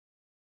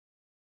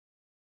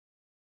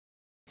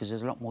because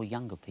there's a lot more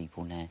younger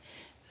people now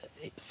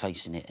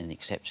facing it and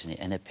accepting it,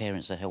 and their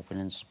parents are helping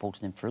and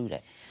supporting them through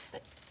that.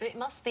 But it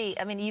must be,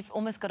 I mean, you've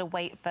almost got to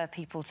wait for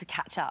people to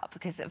catch up,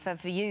 because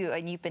for you,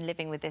 and you've been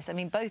living with this, I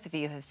mean, both of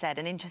you have said,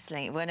 and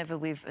interestingly, whenever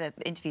we've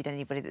interviewed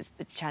anybody that's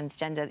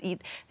transgender, they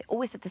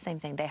always said the same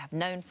thing. They have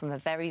known from a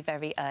very,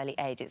 very early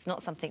age. It's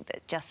not something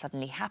that just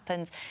suddenly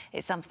happens.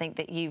 It's something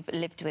that you've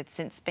lived with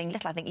since being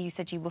little. I think you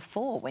said you were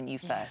 4 when you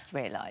first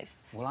realised.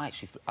 Well, I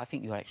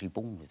think you're actually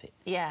born with it.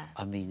 Yeah.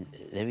 I mean,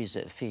 there is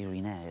a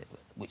theory now,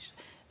 which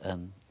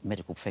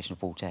medical professionals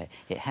brought out.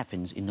 It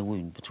happens in the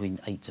womb between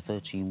 8 to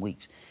 13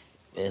 weeks.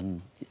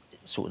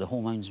 Sort of the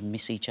hormones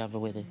miss each other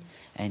with it,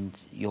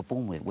 and you're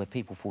born with it. Where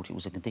people thought it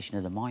was a condition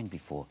of the mind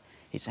before,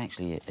 it's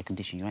actually a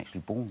condition you're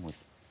actually born with.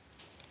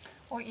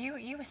 Well,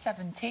 you were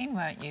 17,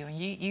 weren't you? And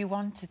you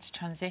wanted to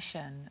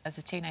transition as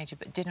a teenager,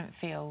 but didn't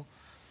feel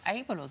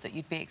able, or that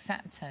you'd be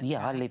accepted.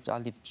 Yeah, right? I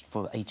lived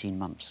for 18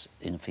 months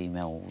in a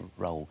female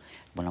role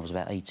when I was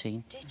about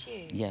 18. Did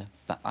you? Yeah,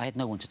 but I had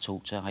no one to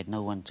talk to. I had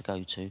no one to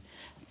go to.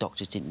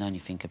 Doctors didn't know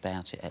anything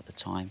about it at the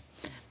time,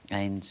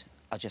 and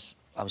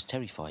I was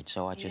terrified,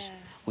 so I just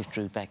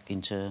withdrew back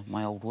into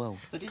my old world.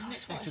 But isn't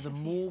it better, the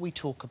more we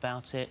talk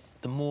about it,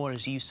 the more,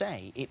 as you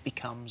say, it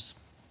becomes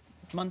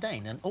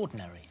mundane and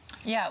ordinary?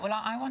 Yeah, well,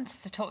 I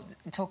wanted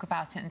to talk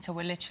about it until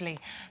we're literally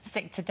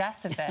sick to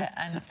death of it,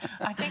 and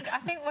I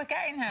think we're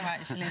getting there,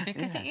 actually,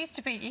 because it used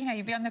to be, you know,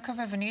 you'd be on the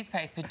cover of a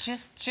newspaper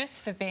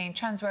just for being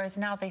trans, whereas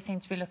now they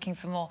seem to be looking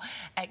for more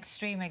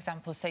extreme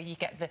examples. So you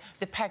get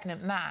the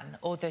pregnant man,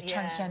 or the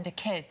transgender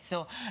kids,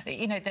 or,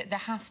 you know, there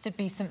has to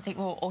be something,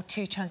 or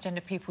 2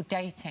 transgender people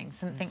dating,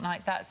 something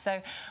like that.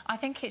 So I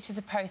think it's just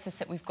a process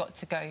that we've got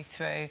to go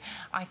through.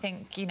 I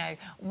think, you know,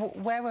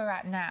 where we're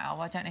at now,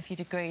 I don't know if you'd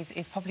agree,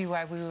 is probably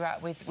where we were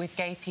at with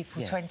gay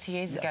people 20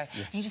 years ago.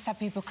 Yes. You just had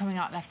people coming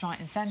out left, right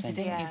and centre,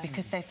 didn't you,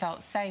 because they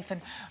felt safe.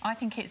 And I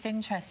think it's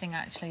interesting,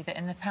 actually, that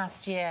in the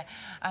past year,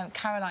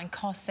 Caroline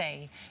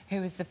Cossey, who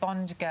was the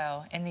Bond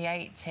girl in the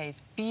 80s,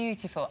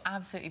 beautiful,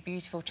 absolutely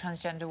beautiful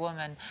transgender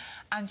woman,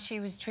 and she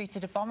was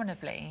treated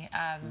abominably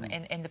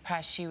in the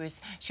press. She was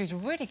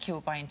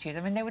ridiculed by interviewers.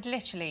 I mean, they would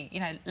literally,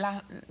 you know,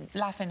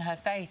 laugh in her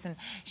face, and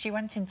she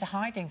went into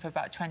hiding for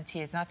about 20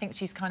 years. And I think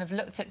she's kind of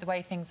looked at the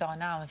way things are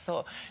now and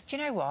thought, do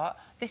you know what?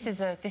 This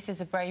is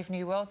a brave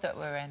new world that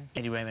we're in.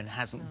 Eddie Redmayne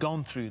hasn't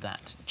gone through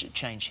that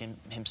change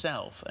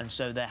himself, and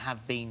so there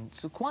have been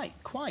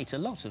quite a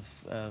lot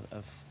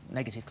of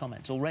negative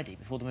comments already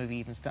before the movie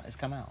even has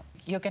come out.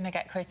 You're going to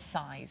get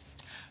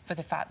criticised for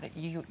the fact that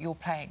you're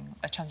playing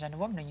a transgender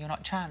woman and you're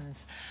not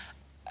trans.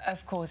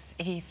 Of course,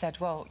 he said,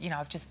 well, you know,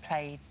 I've just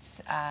played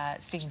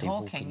Stephen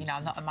Hawking. You know,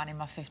 I'm not a man in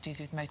my 50s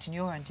with motor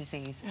neuron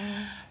disease.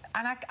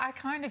 And I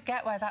kind of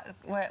get where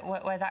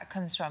that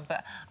comes from,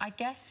 but I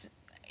guess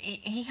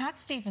he had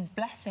Stephen's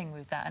blessing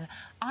with that, and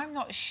I'm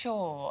not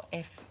sure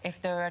if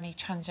there are any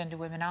transgender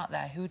women out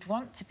there who would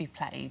want to be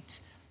played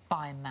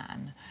by a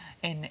man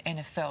in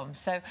a film.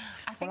 So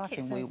I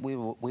think we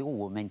all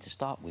were meant to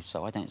start with,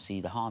 so I don't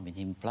see the harm in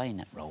him playing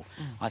that role.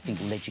 I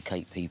think it'll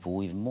educate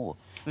people even more.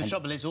 The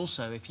trouble is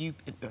also,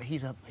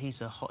 he's a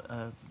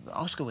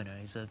Oscar winner,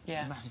 he's a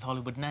massive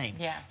Hollywood name,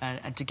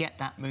 and to get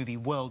that movie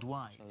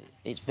worldwide. So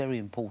it's very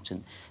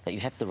important that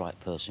you have the right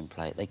person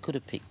play it. They could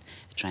have picked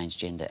a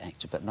transgender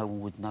actor, but no one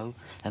would know,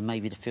 and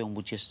maybe the film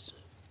would just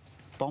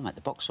bomb at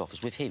the box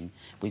office. With him,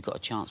 we've got a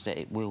chance that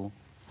it will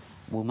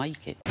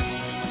make it.